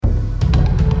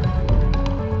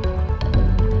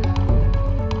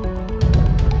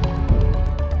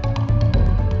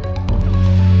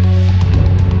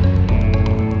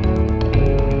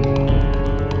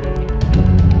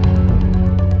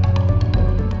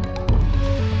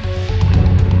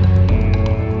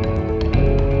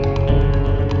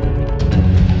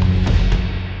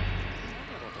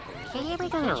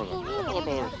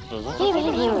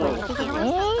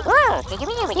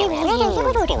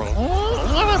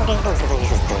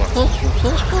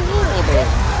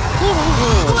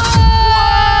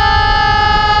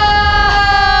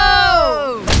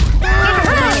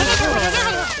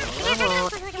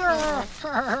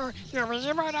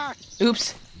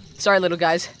Oops. Sorry, little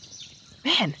guys.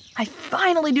 Man, I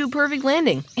finally do a perfect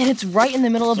landing. And it's right in the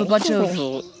middle of a bunch of...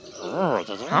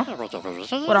 Huh?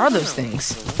 What are those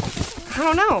things? I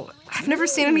don't know. I've never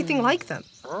seen anything like them.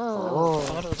 I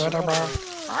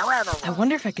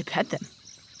wonder if I could pet them.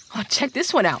 Oh, check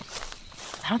this one out.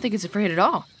 I don't think it's afraid at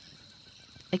all.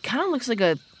 It kind of looks like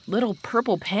a little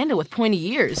purple panda with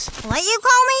pointy ears. What you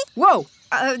call me? Whoa!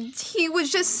 He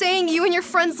was just saying you and your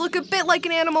friends look a bit like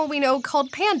an animal we know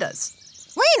called pandas.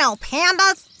 We know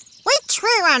pandas. We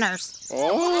tree runners.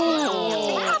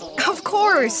 Of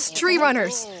course, tree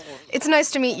runners. It's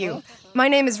nice to meet you. My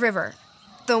name is River.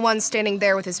 The one standing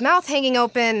there with his mouth hanging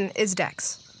open is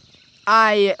Dex.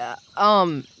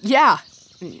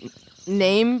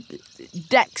 Name,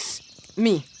 Dex.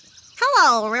 Me.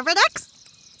 Hello, River Dex.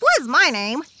 What is my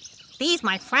name? These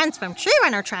my friends from Tree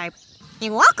Runner Tribe.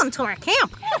 You're welcome to our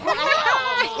camp.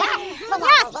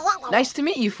 Nice to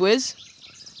meet you, Fwiz.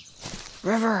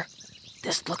 River,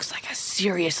 this looks like a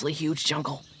seriously huge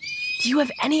jungle. Do you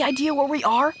have any idea where we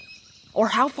are? Or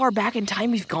how far back in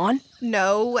time we've gone?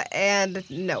 No and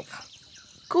nope.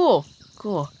 Cool.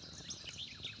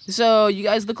 So, you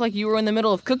guys look like you were in the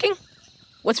middle of cooking?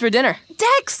 What's for dinner?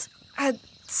 Dex!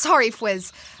 Sorry,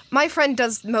 Fwiz. My friend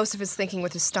does most of his thinking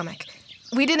with his stomach.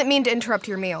 We didn't mean to interrupt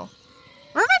your meal.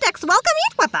 River Dex, welcome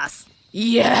eat with us.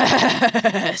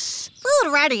 Yes!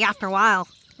 Food ready after a while.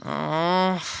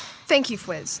 Thank you,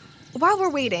 Fwiz. While we're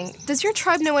waiting, does your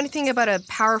tribe know anything about a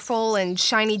powerful and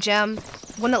shiny gem?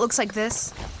 One that looks like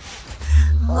this?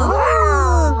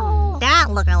 Ooh, that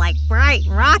looking like bright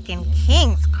rockin'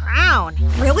 king's crown.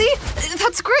 Really?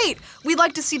 That's great! We'd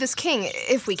like to see this king,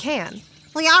 if we can.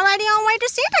 We already on way to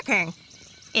see the king.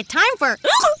 It's time for...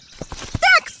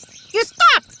 Dex! You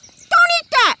stop! Don't eat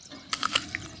that!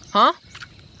 Huh?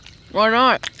 Why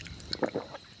not?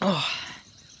 Oh.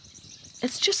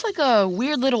 It's just like a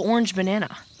weird little orange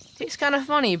banana. Tastes kind of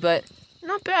funny, but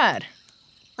not bad.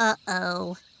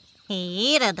 Uh-oh.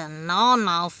 He ate the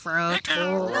no-no fruit.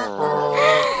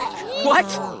 What?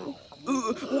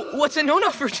 What's a no-no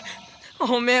fruit?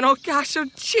 Oh, man, oh, gosh, oh,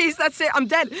 jeez, that's it. I'm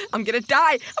dead. I'm gonna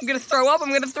die. I'm gonna throw up,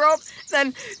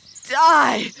 then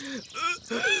die.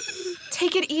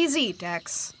 Take it easy,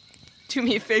 Dex. Do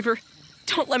me a favor.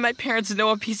 Don't let my parents know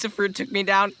a piece of fruit took me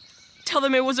down. Tell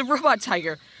them it was a robot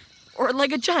tiger. Or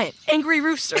like a giant, angry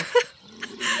rooster.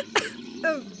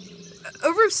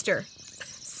 A rooster?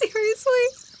 Seriously?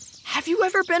 Have you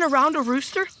ever been around a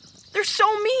rooster? They're so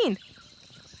mean.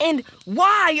 And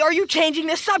why are you changing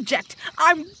the subject?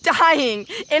 I'm dying,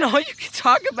 and all you can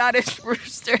talk about is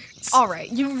roosters. All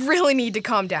right, you really need to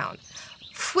calm down.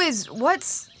 Fwiz,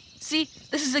 what's... See,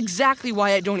 this is exactly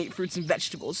why I don't eat fruits and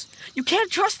vegetables. You can't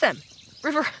trust them.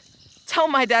 River, tell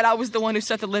my dad I was the one who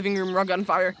set the living room rug on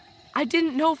fire. I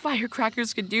didn't know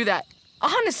firecrackers could do that.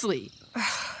 Honestly.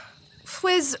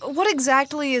 Fwiz, what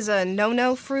exactly is a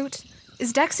no-no fruit?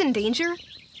 Is Dex in danger?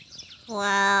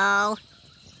 Well,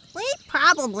 we're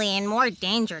probably in more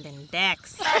danger than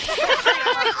Dex.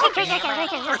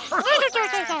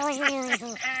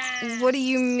 What do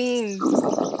you mean?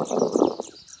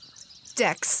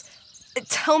 Dex,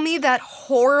 tell me that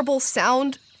horrible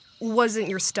sound wasn't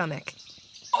your stomach.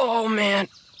 Oh, man.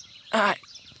 I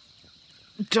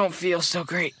don't feel so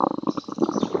great.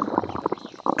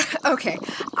 Okay,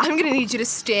 I'm gonna need you to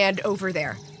stand over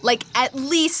there, like at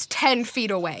least 10 feet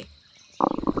away.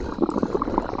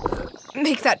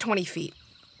 Make that 20 feet.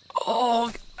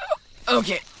 Oh,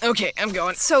 okay, I'm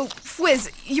going. So,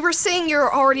 Fwiz, you were saying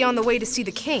you're already on the way to see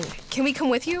the king. Can we come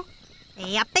with you?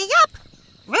 Yup.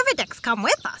 River Dex come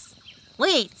with us. We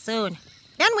eat soon.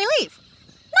 Then we leave.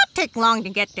 Not take long to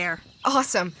get there.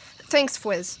 Awesome. Thanks,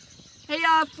 Fwiz. Hey,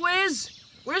 Fwiz,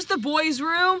 where's the boys'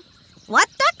 room? What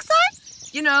Dex say?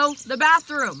 You know, the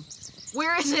bathroom.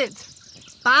 Where is it?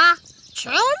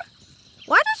 Bathroom?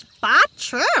 What is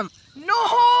bathroom? No!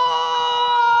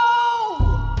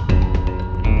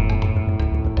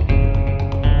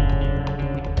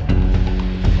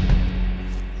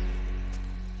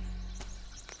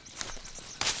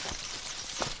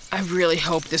 I really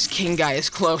hope this king guy is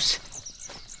close.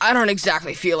 I don't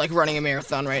exactly feel like running a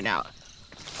marathon right now.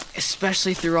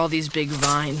 Especially through all these big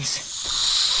vines.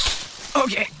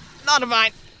 Okay, not a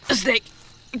vine. A snake.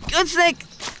 Good snake.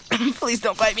 Please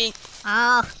don't bite me.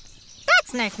 Oh, that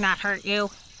snake not hurt you.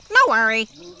 No worry.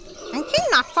 And King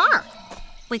not far.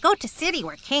 We go to city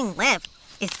where King lived.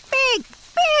 It's big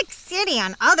city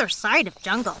on other side of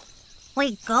jungle.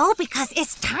 We go because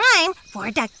it's time for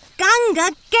the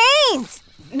Gunga Games.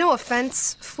 No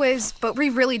offense, Fwiz, but we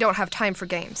really don't have time for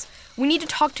games. We need to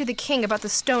talk to the king about the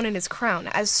stone in his crown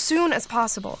as soon as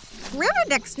possible.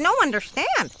 Riverdex no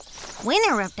understand.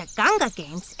 Winner of the Gunga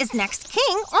Games is next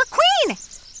king or queen.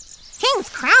 King's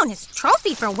crown is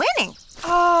trophy for winning.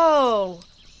 Oh.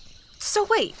 So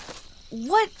wait,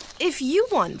 what if you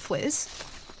won, Fwiz?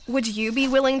 Would you be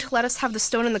willing to let us have the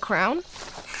stone in the crown?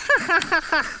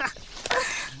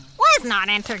 Was not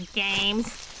enter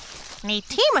games. Need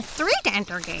team of 3 to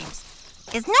enter games.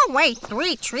 There's no way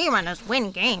 3 tree runners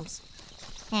win games.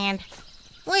 And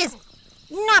Wiz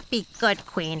not be good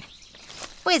queen.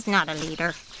 Wiz not a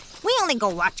leader. We only go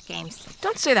watch games.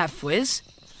 Don't say that, Fwiz.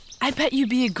 I bet you'd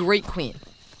be a great queen.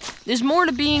 There's more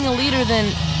to being a leader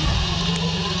than...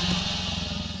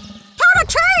 Count of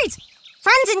trees!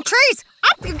 Friends in trees,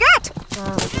 up you get!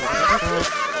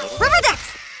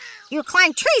 Riverdex, you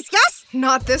climb trees, yes?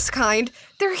 Not this kind.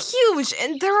 They're huge,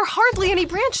 and there are hardly any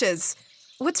branches.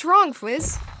 What's wrong,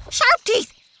 Fwiz? Sharp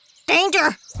teeth!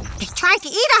 Danger! They try to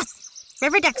eat us!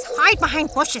 Riverdex, hide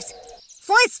behind bushes.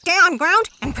 Fwiz, stay on ground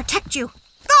and protect you.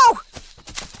 Go!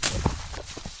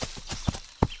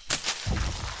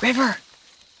 River,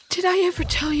 did I ever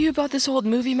tell you about this old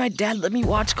movie my dad let me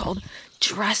watch called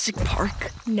Jurassic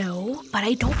Park? No, but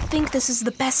I don't think this is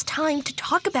the best time to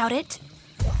talk about it.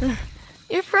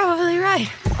 You're probably right.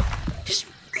 Just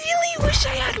really wish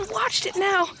I hadn't watched it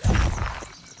now.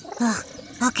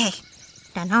 Okay.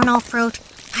 The no-no fruit,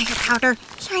 fire powder,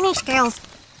 shiny scales,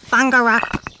 bunga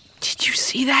rock. Did you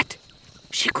see that?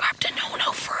 She grabbed a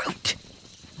no-no fruit.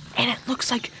 And it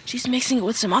looks like she's mixing it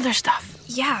with some other stuff.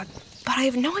 Yeah, but I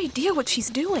have no idea what she's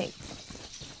doing.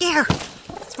 Here,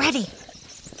 it's ready.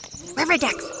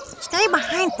 Riverdex, stay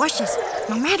behind bushes,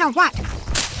 no matter what.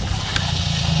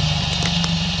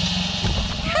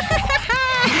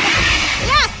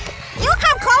 Yes, you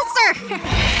come closer.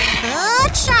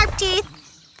 Good sharp teeth.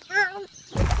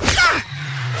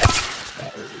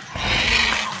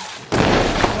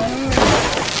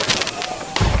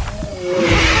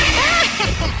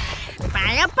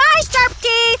 Bye-bye, sharp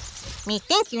teeth. Me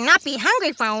think you not be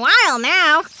hungry for a while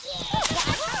now.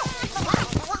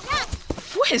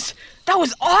 Fwiz, that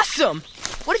was awesome!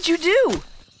 What did you do?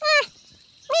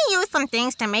 Me use some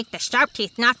things to make the sharp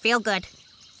teeth not feel good.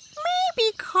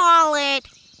 Maybe call it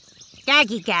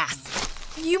gaggy gas.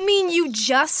 You mean you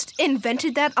just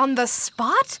invented that on the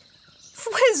spot?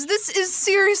 Fwiz, this is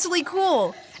seriously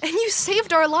cool, and you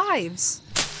saved our lives.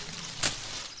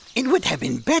 It would have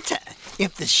been better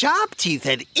if the sharp teeth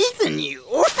had eaten you.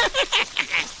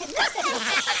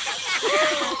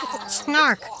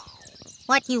 Snark,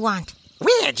 what you want?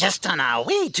 We're just on our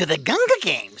way to the Gunga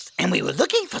Games, and we were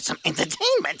looking for some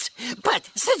entertainment. But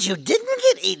since you didn't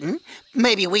get eaten,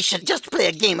 maybe we should just play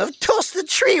a game of Toss the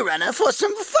Tree Runner for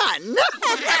some fun.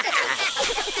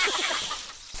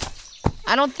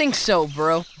 I don't think so,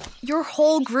 bro. Your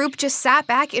whole group just sat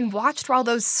back and watched while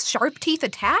those sharp teeth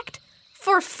attacked?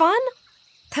 For fun?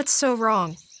 That's so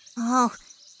wrong. Oh,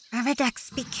 Riverdex,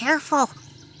 be careful.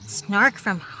 Snark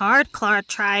from Hardclaw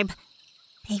tribe.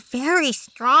 They very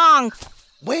strong.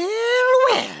 Well.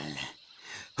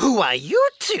 Who are you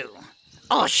two?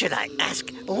 Or should I ask,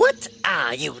 what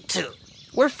are you two?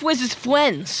 We're Fwizz's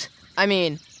friends. I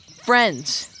mean,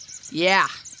 friends. Yeah.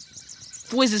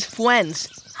 Fwizz's friends.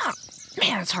 Oh,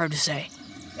 man, it's hard to say.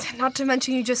 Not to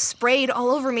mention you just sprayed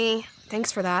all over me.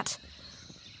 Thanks for that.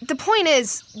 The point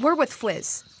is, we're with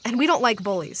Fwiz, and we don't like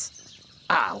bullies.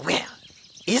 Ah, well,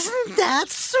 isn't that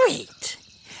sweet?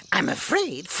 I'm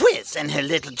afraid Fwiz and her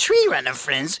little tree runner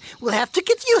friends will have to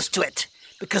get used to it,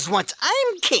 because once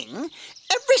I'm king,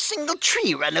 every single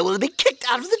tree runner will be kicked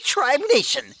out of the tribe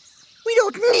nation. We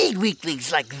don't need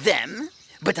weaklings like them,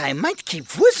 but I might keep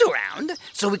Fwiz around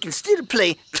so we can still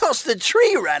play Toss the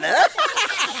Tree Runner.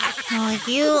 Will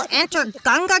you enter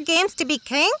Gunga Games to be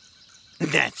king?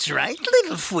 That's right,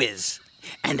 little Fwiz.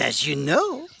 And as you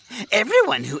know,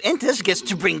 everyone who enters gets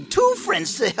to bring 2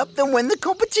 friends to help them win the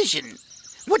competition.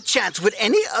 What chance would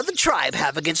any other tribe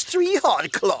have against 3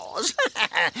 hard claws?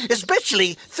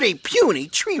 Especially 3 puny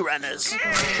tree runners.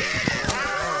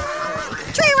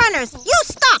 Tree runners, you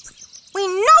stop! We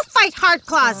no fight hard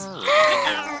claws.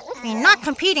 We're not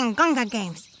competing Gunga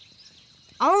Games.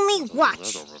 Only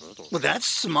watch. Well, that's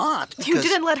smart. You because-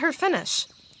 didn't let her finish.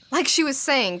 Like she was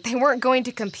saying, they weren't going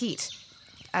to compete.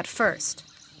 At first.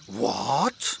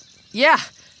 What? Yeah.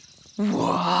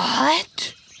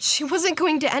 What? She wasn't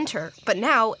going to enter, but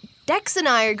now Dex and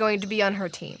I are going to be on her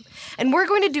team. And we're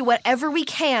going to do whatever we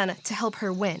can to help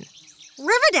her win.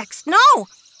 Riverdex, no!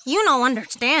 You no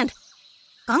understand.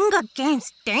 Gunga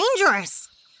Games dangerous.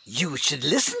 You should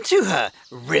listen to her,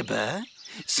 River.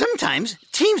 Sometimes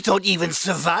teams don't even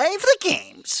survive the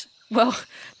games. Well,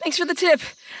 thanks for the tip.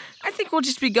 I think we'll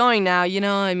just be going now,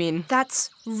 That's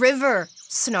River,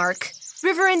 Snark.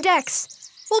 River and Dex.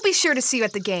 We'll be sure to see you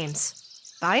at the games.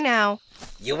 Bye now.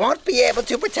 You won't be able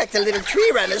to protect the little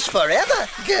tree runners forever,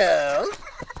 girl.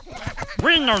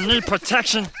 We no need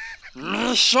protection.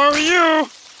 Me show you.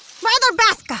 Brother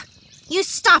Baska, you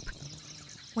stop.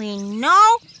 We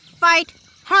no fight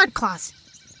hard claws.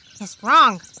 It's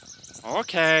wrong.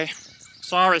 Okay.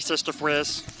 Sorry, Sister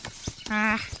Frizz.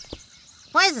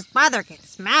 Wizz's brother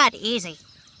gets mad easy.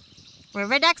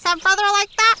 Riverdex have brother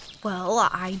like that? Well,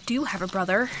 I do have a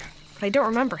brother, but I don't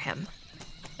remember him.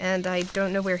 And I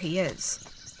don't know where he is.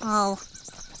 Oh,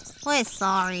 Wizz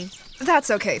sorry. That's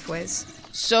okay, Fwiz.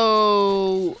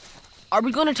 So, are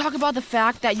we going to talk about the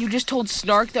fact that you just told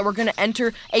Snark that we're going to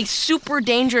enter a super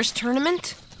dangerous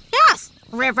tournament? Yes,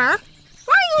 River.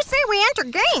 Why you say we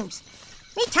enter games?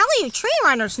 Me telling you tree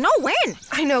runners no win.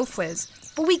 I know, Fwiz,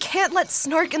 but we can't let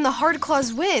Snark and the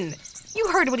Hardclaws win. You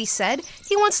heard what he said.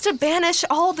 He wants to banish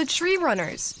all the tree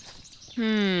runners.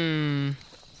 I'm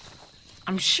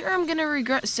sure I'm going to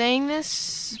regret saying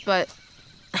this, but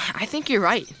I think you're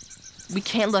right. We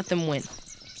can't let them win.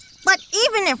 But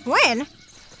even if win,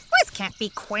 Wizz can't be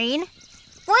queen.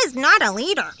 Wizz not a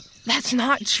leader. That's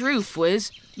not true,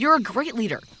 Fwiz. You're a great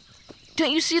leader.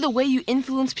 Don't you see the way you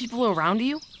influence people around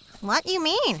you? What you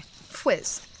mean?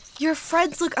 Fwiz, your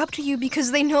friends look up to you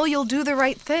because they know you'll do the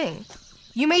right thing.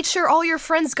 You made sure all your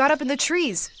friends got up in the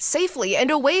trees, safely and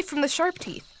away from the sharp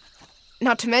teeth.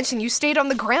 Not to mention you stayed on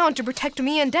the ground to protect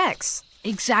me and Dex.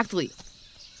 Exactly.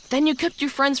 Then you kept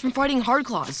your friends from fighting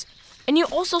Hardclaws, and you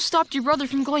also stopped your brother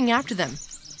from going after them.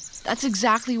 That's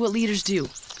exactly what leaders do.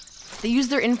 They use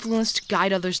their influence to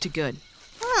guide others to good.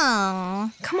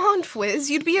 Oh. Come on, Fwiz,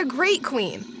 you'd be a great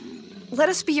queen. Let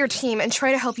us be your team and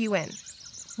try to help you win.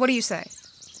 What do you say?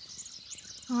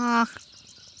 Still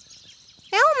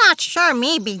not sure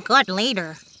me be good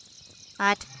leader.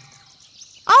 But,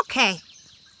 okay.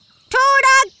 To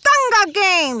the Gunga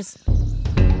Games!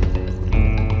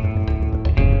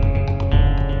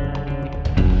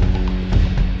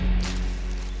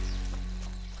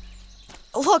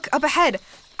 Look, up ahead.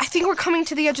 I think we're coming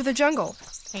to the edge of the jungle.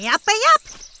 Yup.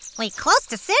 We close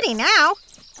to city now.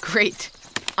 Great.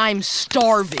 I'm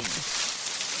starving.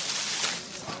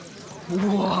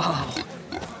 Whoa.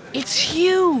 It's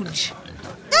huge.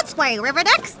 This way,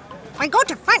 Riverdex. We go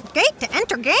to front gate to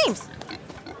enter games.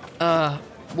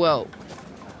 Well,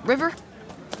 River,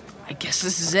 I guess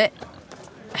this is it.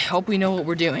 I hope we know what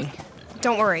we're doing.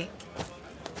 Don't worry.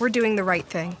 We're doing the right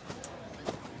thing.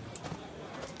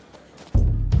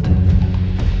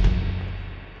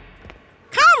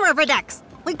 Come, Riverdex.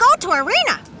 We go to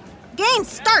arena. Games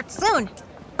start soon.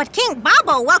 But King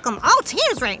Babo welcome all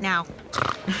teams right now.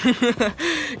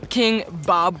 King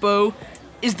Babo?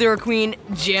 Is there a Queen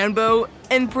Janbo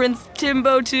and Prince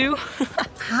Timbo too?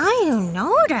 How you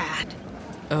know that?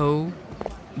 Oh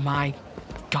my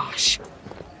gosh.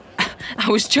 I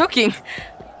was joking.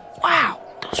 Wow,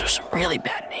 those are some really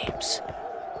bad names.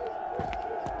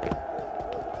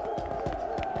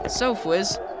 So,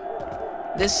 Fwiz,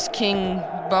 this King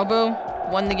Babo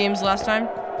won the games last time?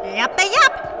 Yup.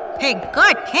 Hey,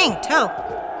 good king, too.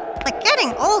 But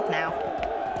getting old now.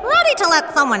 Ready to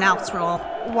let someone else rule.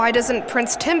 Why doesn't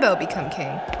Prince Timbo become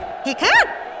king? He can,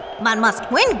 but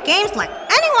must win games like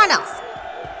anyone else.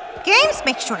 Games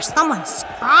make sure someone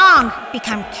strong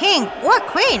become king or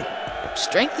queen.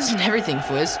 Strength isn't everything,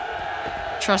 Fwiz.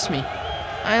 Trust me,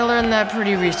 I learned that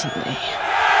pretty recently.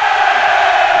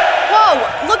 Whoa!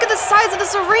 Look at the size of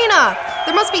this arena!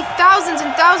 There must be thousands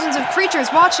and thousands of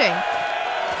creatures watching.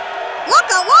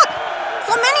 Look!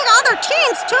 So many other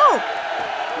teams, too.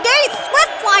 They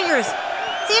Swift Flyers.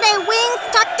 See they wings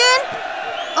tucked in?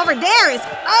 Over there is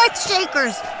Earth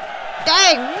Shakers.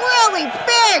 They really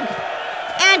big.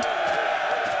 And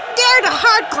they're the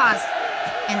Hardclaws.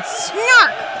 And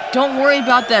Snark. Don't worry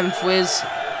about them, Fwiz.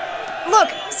 Look,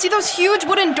 see those huge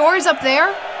wooden doors up there?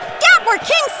 That where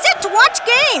kings sit to watch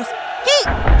games.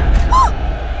 Oh,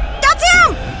 that's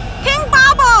him! King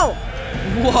Babo!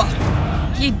 Whoa,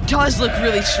 he does look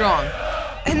really strong.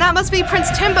 And that must be Prince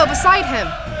Timbo beside him.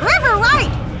 River right!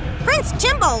 Prince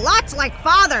Timbo lots like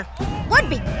father. Would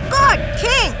be good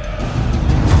king.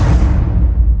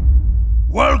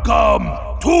 Welcome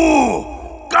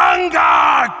to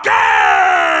Gunga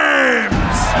Games!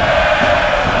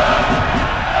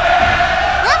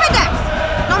 Riverdex,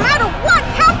 no matter what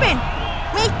happened,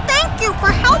 we thank you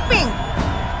for helping.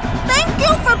 Thank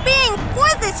you for being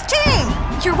Quizz's team.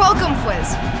 You're welcome,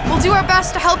 Fwiz. We'll do our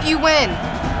best to help you win.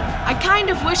 I kind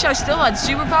of wish I still had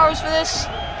superpowers for this,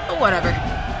 but whatever.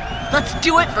 Let's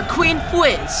do it for Queen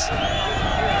Fizz.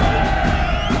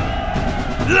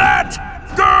 Let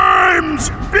games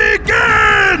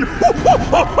begin!